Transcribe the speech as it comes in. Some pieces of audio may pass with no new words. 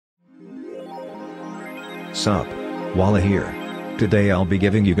Sup? Walla here. Today I'll be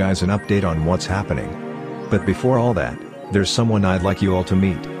giving you guys an update on what's happening. But before all that, there's someone I'd like you all to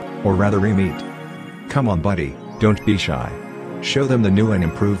meet. Or rather re-meet. Come on buddy, don't be shy. Show them the new and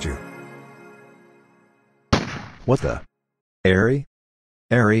improved you. What the? Ari?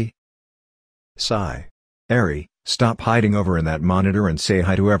 Ari? Sigh. Ari, stop hiding over in that monitor and say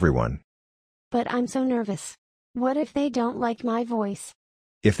hi to everyone. But I'm so nervous. What if they don't like my voice?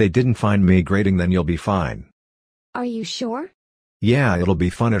 If they didn't find me grating then you'll be fine. Are you sure? Yeah, it'll be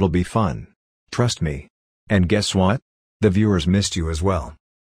fun. Trust me. And guess what? The viewers missed you as well.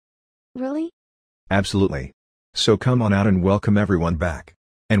 Really? Absolutely. So come on out and welcome everyone back.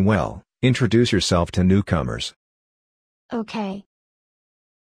 And well, introduce yourself to newcomers. Okay.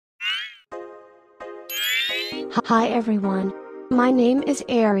 Hi everyone. My name is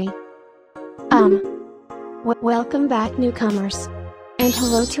Ari. Welcome back newcomers. And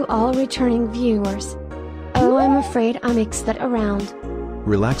hello to all returning viewers. Oh, I'm afraid I mixed that around.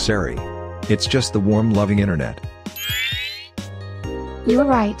 Relax Ari. It's just the warm loving internet. You're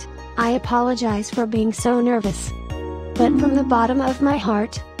right, I apologize for being so nervous. But from the bottom of my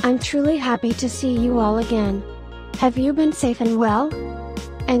heart, I'm truly happy to see you all again. Have you been safe and well?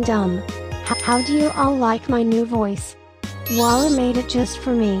 And how do you all like my new voice? Walla made it just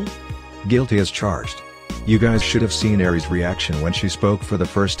for me. Guilty as charged. You guys should have seen Ari's reaction when she spoke for the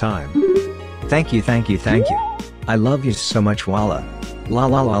first time. Thank you. I love you so much Walla. La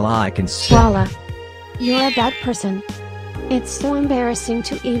la la la I can see. Walla. You're a bad person. It's so embarrassing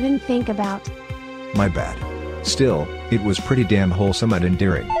to even think about. My bad. Still, it was pretty damn wholesome and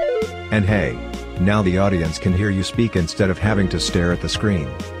endearing. And hey, now the audience can hear you speak instead of having to stare at the screen.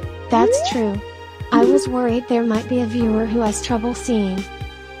 That's true. I was worried there might be a viewer who has trouble seeing.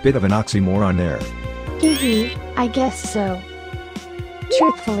 Bit of an oxymoron there. Hee, I guess so.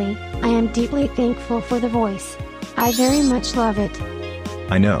 Truthfully, I am deeply thankful for the voice. I very much love it.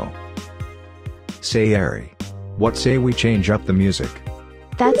 I know. Say Ari. What say we change up the music?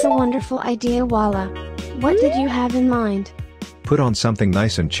 That's a wonderful idea Walla. What did you have in mind? Put on something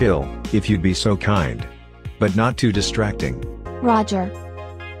nice and chill, if you'd be so kind. But not too distracting. Roger.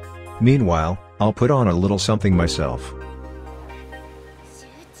 Meanwhile, I'll put on a little something myself.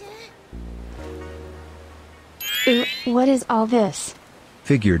 Ooh, what is all this?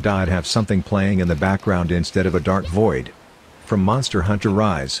 Figured I'd have something playing in the background instead of a dark void. From Monster Hunter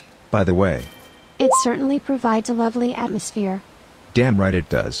Rise, by the way. It certainly provides a lovely atmosphere. Damn right it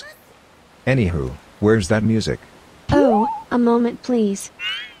does. Anywho, where's that music? Oh, a moment please.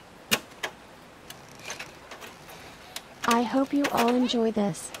 I hope you all enjoy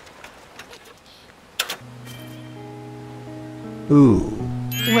this. Ooh.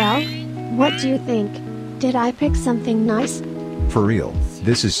 Well, what do you think? Did I pick something nice? For real,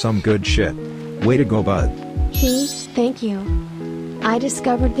 this is some good shit. Way to go bud. Thank you. I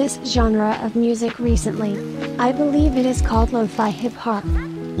discovered this genre of music recently. I believe it is called lo-fi hip-hop.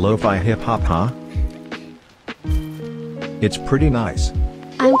 Lo-fi hip-hop, huh? It's pretty nice.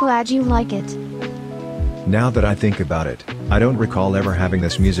 I'm glad you like it. Now that I think about it, I don't recall ever having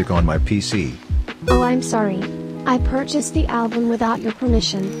this music on my PC. Oh, I'm sorry. I purchased the album without your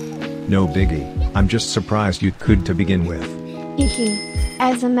permission. No biggie, I'm just surprised you could to begin with.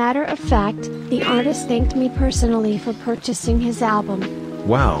 As a matter of fact, the artist thanked me personally for purchasing his album.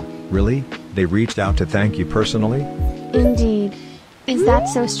 Wow, really? They reached out to thank you personally? Indeed. Is that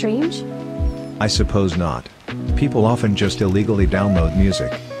so strange? I suppose not. People often just illegally download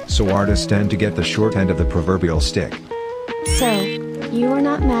music, so artists tend to get the short end of the proverbial stick. So, you are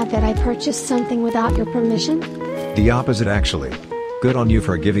not mad that I purchased something without your permission? The opposite actually. Good on you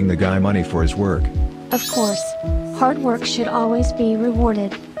for giving the guy money for his work. Of course. Hard work should always be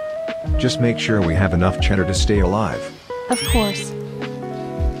rewarded. Just make sure we have enough cheddar to stay alive. Of course.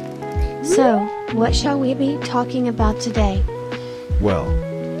 So, what shall we be talking about today? Well,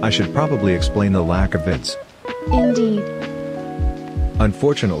 I should probably explain the lack of vids. Indeed.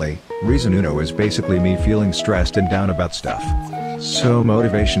 Unfortunately, reason uno is basically me feeling stressed and down about stuff. So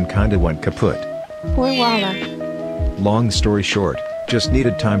motivation kinda went kaput. Poor Walla. Long story short, just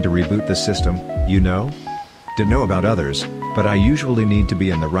needed time to reboot the system, you know? To know about others, but I usually need to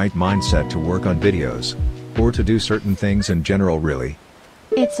be in the right mindset to work on videos. Or to do certain things in general really.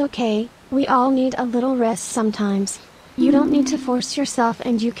 It's okay, we all need a little rest sometimes. You don't need to force yourself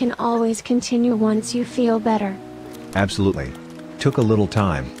and you can always continue once you feel better. Absolutely. Took a little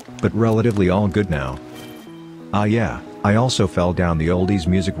time, but relatively all good now. Ah yeah, I also fell down the oldies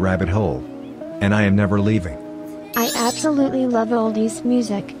music rabbit hole. And I am never leaving. I absolutely love oldies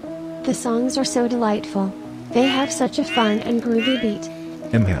music. The songs are so delightful. They have such a fun and groovy beat.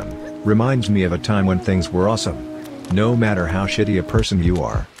 Reminds me of a time when things were awesome. No matter how shitty a person you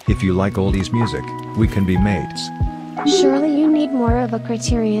are, if you like oldies music, we can be mates. Surely you need more of a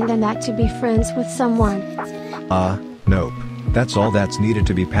criterion than that to be friends with someone. Nope. That's all that's needed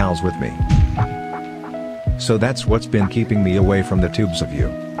to be pals with me. So that's what's been keeping me away from the tubes of you.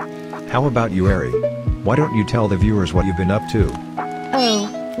 How about you, Ari? Why don't you tell the viewers what you've been up to?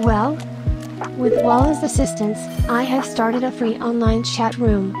 Oh, well, with Walla's assistance, I have started a free online chat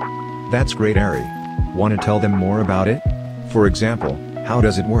room. That's great, Ari. Want to tell them more about it? For example, how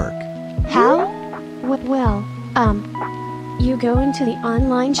does it work? How? Well, you go into the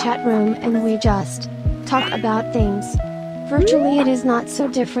online chat room and we just talk about things. Virtually it is not so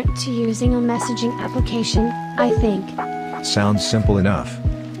different to using a messaging application, I think. Sounds simple enough.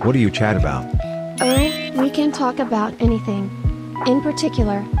 What do you chat about? Oh, we can talk about anything. In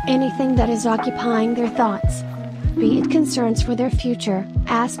particular, anything that is occupying their thoughts. Be it concerns for their future,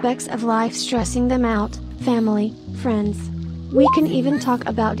 aspects of life stressing them out, family, friends. We can even talk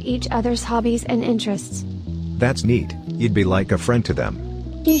about each other's hobbies and interests. That's neat, you'd be like a friend to them.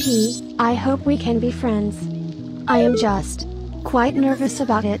 Hee, I hope we can be friends. I am just quite nervous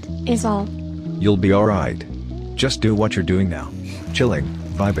about it, is all. You'll be alright. Just do what you're doing now. Chilling,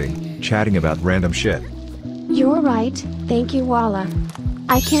 vibing, chatting about random shit. You're right, thank you Walla.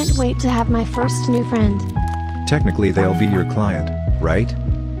 I can't wait to have my first new friend. Technically they'll be your client, right?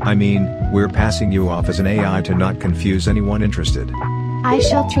 I mean, we're passing you off as an AI to not confuse anyone interested. I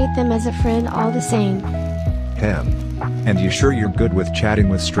shall treat them as a friend all the same. And you sure you're good with chatting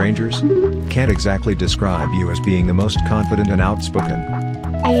with strangers? Can't exactly describe you as being the most confident and outspoken.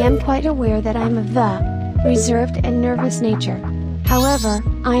 I am quite aware that I'm of the reserved and nervous nature. However,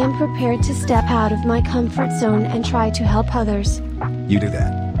 I am prepared to step out of my comfort zone and try to help others. You do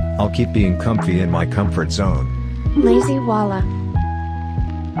that. I'll keep being comfy in my comfort zone. Lazy Walla.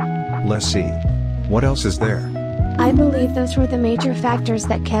 Let's see. What else is there? I believe those were the major factors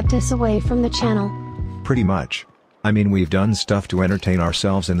that kept us away from the channel. Pretty much. I mean, we've done stuff to entertain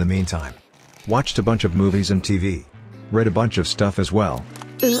ourselves in the meantime. Watched a bunch of movies and TV. Read a bunch of stuff as well.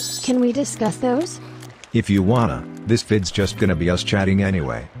 Can we discuss those? If you wanna, this vid's just gonna be us chatting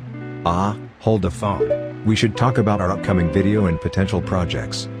anyway. Hold the phone. We should talk about our upcoming video and potential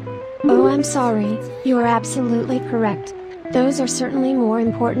projects. Oh, I'm sorry, you are absolutely correct. Those are certainly more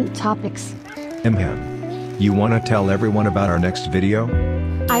important topics. You wanna tell everyone about our next video?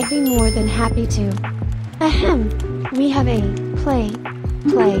 I'd be more than happy to. We have a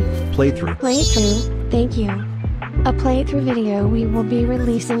playthrough, thank you. A playthrough video we will be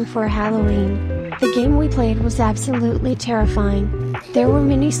releasing for Halloween. The game we played was absolutely terrifying. There were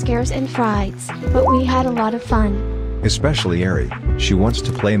many scares and frights, but we had a lot of fun. Especially Ari, she wants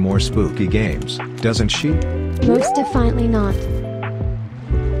to play more spooky games, doesn't she? Most definitely not.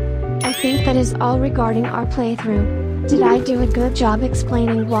 I think that is all regarding our playthrough. Did I do a good job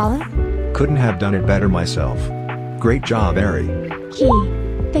explaining Walla? Couldn't have done it better myself. Great job, Ari.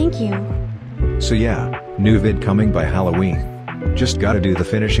 Thank you. So yeah, new vid coming by Halloween. Just gotta do the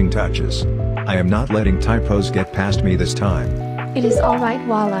finishing touches. I am not letting typos get past me this time. It is alright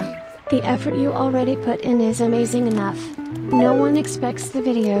Walla. The effort you already put in is amazing enough. No one expects the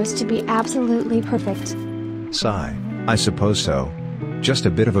videos to be absolutely perfect. Sigh. I suppose so. Just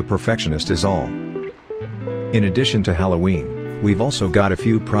a bit of a perfectionist is all. In addition to Halloween, we've also got a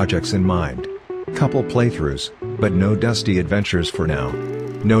few projects in mind. Couple playthroughs, but no dusty adventures for now.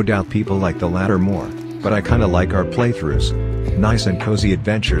 No doubt people like the latter more, but I kinda like our playthroughs. Nice and cozy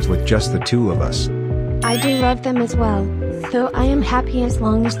adventures with just the two of us. I do love them as well, though I am happy as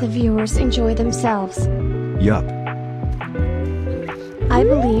long as the viewers enjoy themselves. Yup. I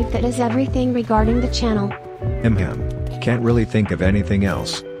believe that is everything regarding the channel. Can't really think of anything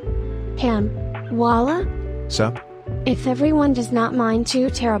else. Walla? Sup? If everyone does not mind too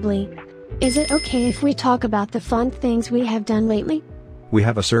terribly, is it okay if we talk about the fun things we have done lately? We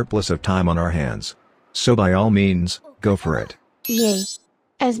have a surplus of time on our hands. So by all means, go for it. Yay.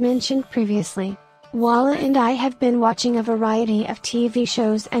 As mentioned previously, Walla and I have been watching a variety of TV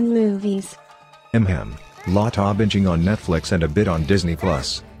shows and movies. Lot of binging on Netflix and a bit on Disney+.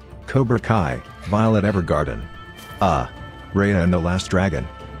 Cobra Kai, Violet Evergarden. Raya and the Last Dragon.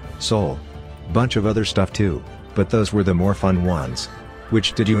 Soul. Bunch of other stuff too, but those were the more fun ones.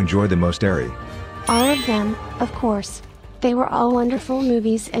 Which did you enjoy the most, Ari? All of them, of course. They were all wonderful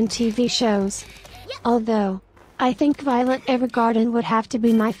movies and TV shows. Although, I think Violet Evergarden would have to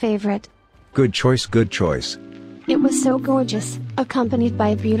be my favorite. Good choice, good choice. It was so gorgeous, accompanied by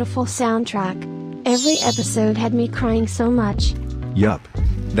a beautiful soundtrack. Every episode had me crying so much. Yup.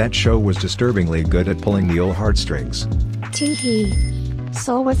 That show was disturbingly good at pulling the old heartstrings. Teehee.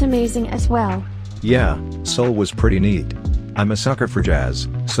 Soul was amazing as well. Yeah, Soul was pretty neat. I'm a sucker for jazz,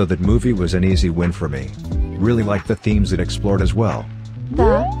 so that movie was an easy win for me. Really liked the themes it explored as well.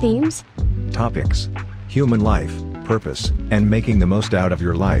 The themes? Topics: human life, purpose, and making the most out of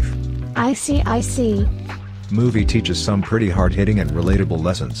your life. I see. Movie teaches some pretty hard-hitting and relatable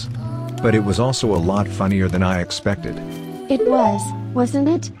lessons. But it was also a lot funnier than I expected. It was, wasn't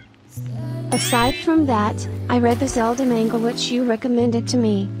it? Aside from that, I read the Zelda manga which you recommended to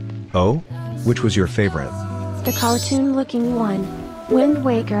me. Oh? Which was your favorite? The cartoon-looking one. Wind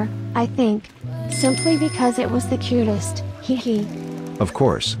Waker, I think. Simply because it was the cutest, hee. Of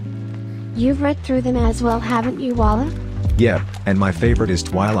course. You've read through them as well, haven't you, Walla? Yep, and my favorite is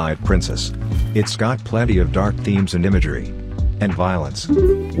Twilight Princess. It's got plenty of dark themes and imagery. And violence.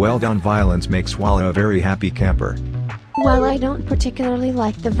 Well done. Violence makes Walla a very happy camper. Well, I don't particularly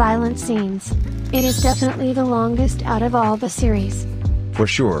like the violent scenes. It is definitely the longest out of all the series. For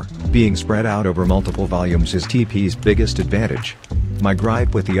sure, being spread out over multiple volumes is TP's biggest advantage. My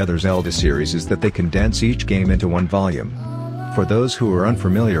gripe with the other Zelda series is that they condense each game into one volume. For those who are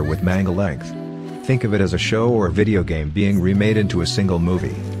unfamiliar with manga length, think of it as a show or video game being remade into a single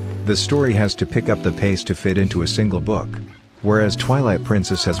movie. The story has to pick up the pace to fit into a single book. Whereas Twilight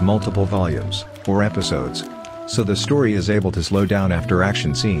Princess has multiple volumes, or episodes. So the story is able to slow down after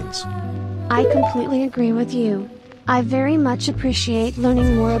action scenes. I completely agree with you. I very much appreciate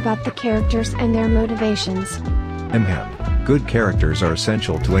learning more about the characters and their motivations. Good characters are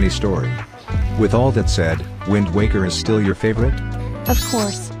essential to any story. With all that said, Wind Waker is still your favorite? Of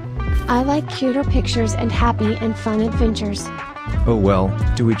course. I like cuter pictures and happy and fun adventures. Oh well,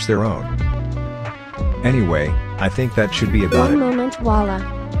 to each their own. Anyway, I think that should be about it. One moment, Walla.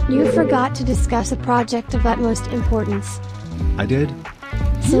 You forgot to discuss a project of utmost importance. I did?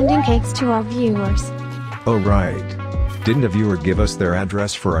 Sending cakes to our viewers. Oh right. Didn't a viewer give us their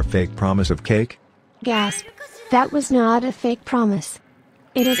address for our fake promise of cake? Gasp. That was not a fake promise.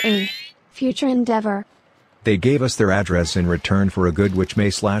 It is a future endeavor. They gave us their address in return for a good which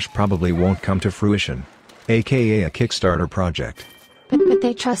may/probably won't come to fruition. AKA a Kickstarter project. But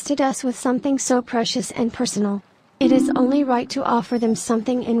they trusted us with something so precious and personal. It is only right to offer them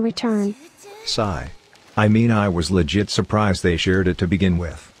something in return. Sigh. I mean, I was legit surprised they shared it to begin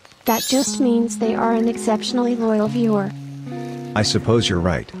with. That just means they are an exceptionally loyal viewer. I suppose you're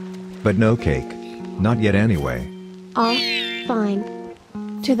right. But no cake. Not yet anyway. Fine.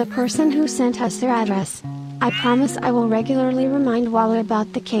 To the person who sent us their address, I promise I will regularly remind Walla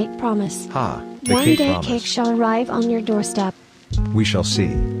about the cake promise. Ha, the One cake day promise. cake shall arrive on your doorstep. We shall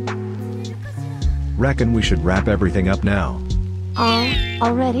see. Reckon we should wrap everything up now.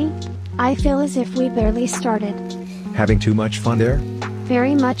 Already? I feel as if we barely started. Having too much fun there?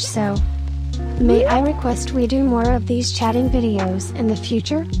 Very much so. May I request we do more of these chatting videos in the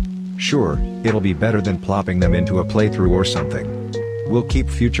future? Sure, it'll be better than plopping them into a playthrough or something. We'll keep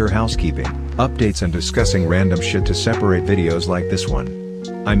future housekeeping, updates and discussing random shit to separate videos like this one.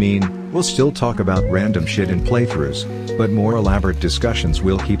 I mean, we'll still talk about random shit in playthroughs, but more elaborate discussions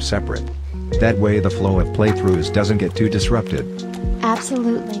we'll keep separate. That way the flow of playthroughs doesn't get too disrupted.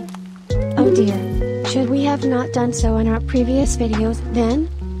 Absolutely. Oh dear, should we have not done so in our previous videos then?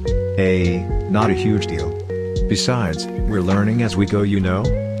 Not a huge deal. Besides, we're learning as we go, you know?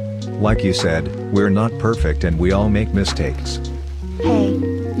 Like you said, we're not perfect and we all make mistakes. Hey,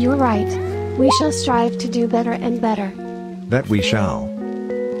 you're right. We shall strive to do better and better. That we shall.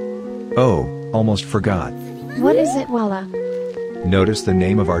 Oh, almost forgot. What is it, Walla? Notice the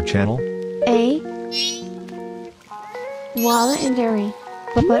name of our channel? Walla and Airy.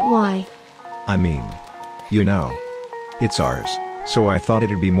 But why? I mean, you know. It's ours, so I thought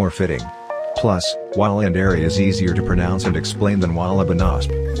it'd be more fitting. Plus, Walla and Airy is easier to pronounce and explain than Walla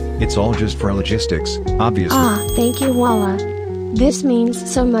Banosp. It's all just for logistics, obviously. Thank you, Walla. This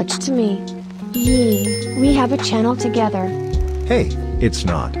means so much to me. Yee, we have a channel together. Hey, it's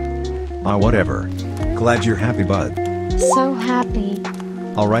not. Whatever. Glad you're happy, bud. So happy.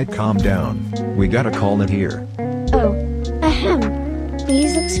 Alright, calm down. We gotta call it here. Oh, ahem.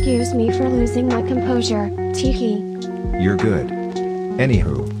 Please excuse me for losing my composure, teehee. You're good.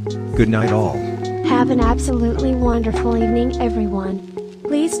 Anywho, good night all. Have an absolutely wonderful evening, everyone.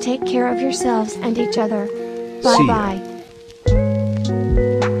 Please take care of yourselves and each other. See ya. Bye-bye.